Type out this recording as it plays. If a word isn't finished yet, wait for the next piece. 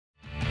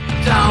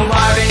Don't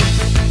worry,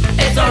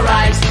 it's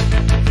alright,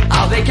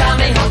 I'll be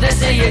coming home to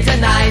see you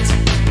tonight.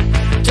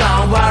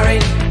 Don't worry,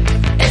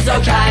 it's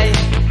okay,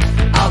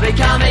 I'll be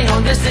coming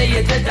home to see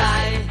you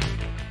today.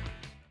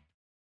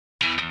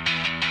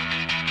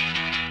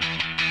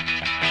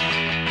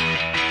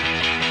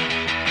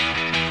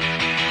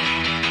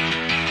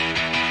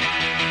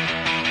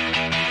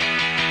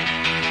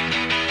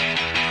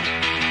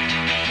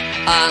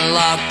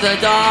 Unlock the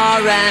door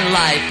and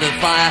light the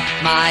fire.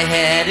 My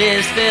head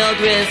is filled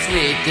with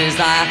sweet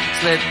desire.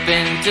 Slip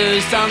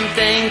into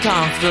something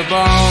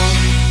comfortable.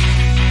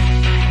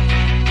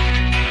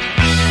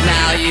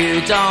 Now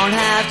you don't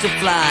have to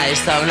fly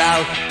so low,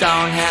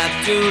 don't have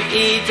to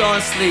eat or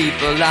sleep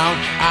alone.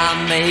 I'm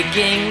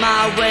making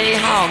my way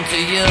home to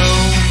you.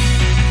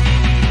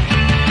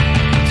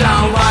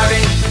 Don't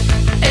worry,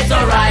 it's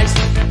alright,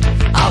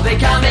 I'll be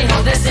coming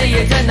home to see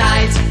you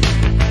tonight.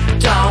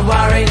 Don't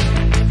worry,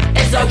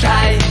 it's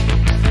okay,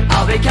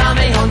 I'll be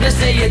coming home to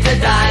see you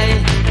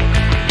today.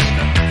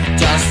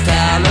 Just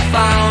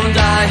telephoned,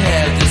 I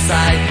heard you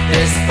say,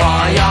 this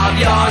boy of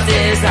yours,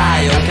 is I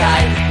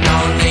okay? No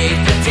need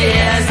for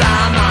tears,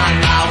 I'm on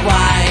my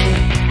way.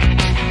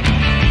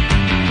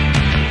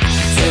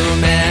 Too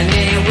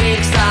many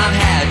weeks I've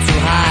had to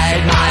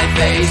hide my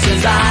face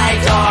as I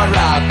tore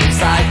up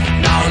inside.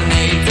 No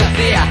need to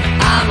fear,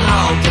 I'm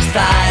home to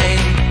stay.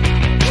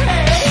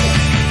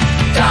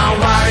 Don't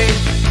worry,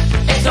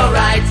 it's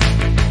alright,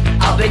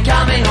 I'll be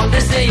coming home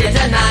to see you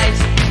tonight.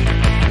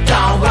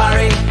 Don't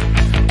worry,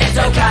 it's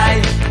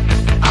okay,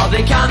 I'll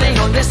be coming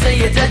home to see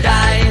you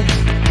today.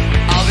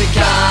 I'll be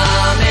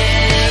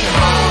coming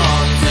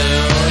home to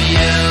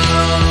you.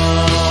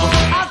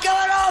 I'm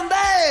coming home,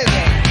 babe.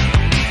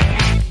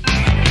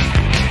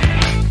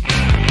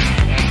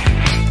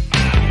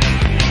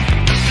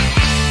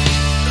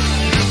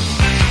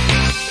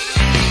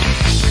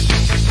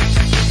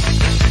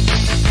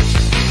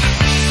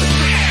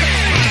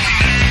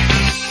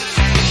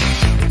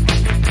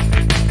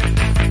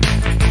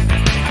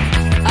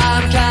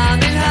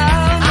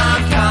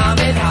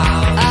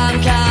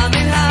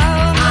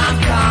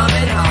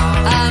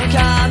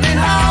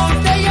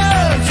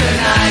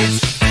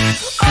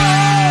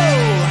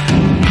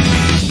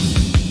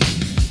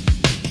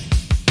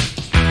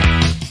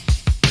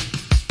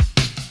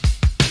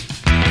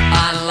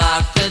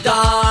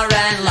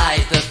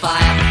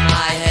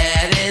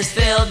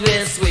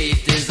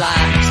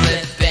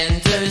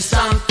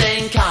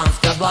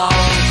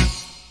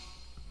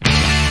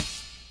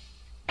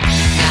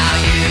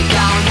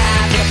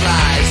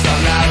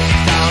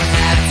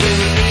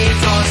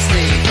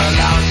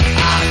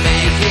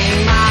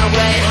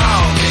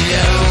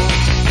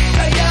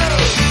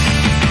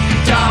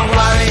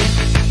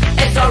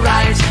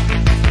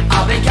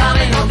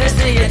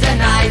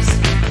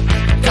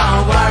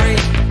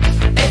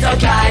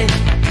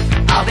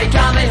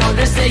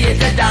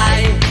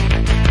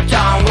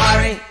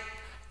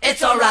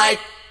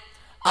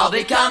 I'll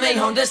be coming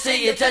home to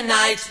see you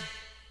tonight.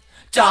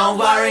 Don't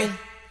worry,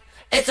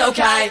 it's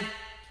okay,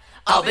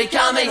 I'll be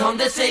coming home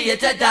to see you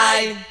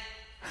today.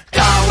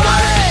 Don't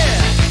worry,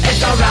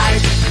 it's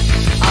alright,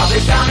 I'll be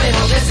coming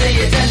home to see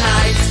you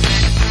tonight.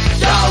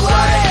 Don't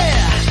worry,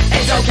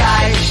 it's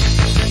okay,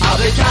 I'll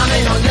be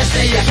coming home to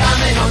see you,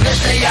 coming home to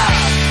see you.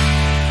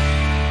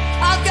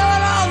 I'm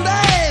going home,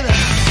 babe.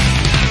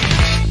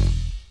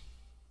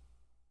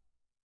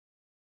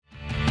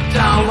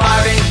 Don't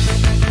worry,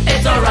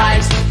 it's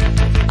alright,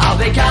 I'll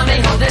be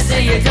coming home to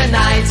see you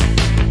tonight.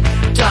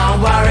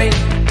 Don't worry,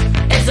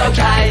 it's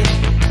okay,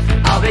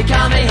 I'll be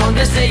coming home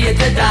to see you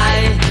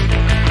today.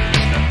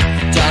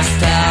 Just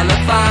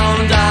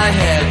telephoned, I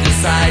heard you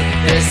say,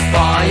 this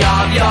boy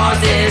of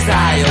yours, is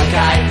I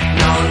okay?